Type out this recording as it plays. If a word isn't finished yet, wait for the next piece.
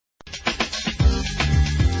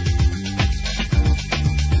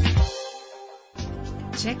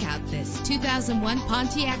Check out this 2001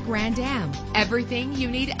 Pontiac Grand Am. Everything you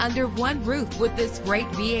need under one roof with this great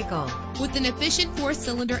vehicle. With an efficient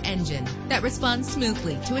 4-cylinder engine that responds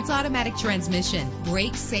smoothly to its automatic transmission,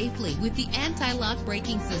 brakes safely with the anti-lock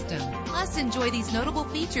braking system. Plus, enjoy these notable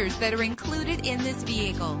features that are included in this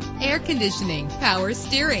vehicle: air conditioning, power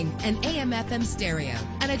steering, an AM/FM stereo,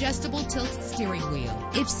 an adjustable tilt steering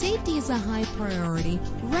wheel. If safety is a high priority,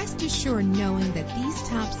 rest assured knowing that these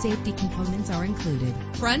top safety components are included: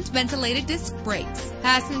 front ventilated disc brakes,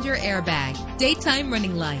 passenger airbag, daytime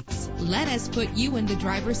running lights. Let us put you in the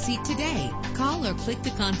driver's seat today. Call or click to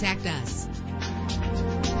contact us.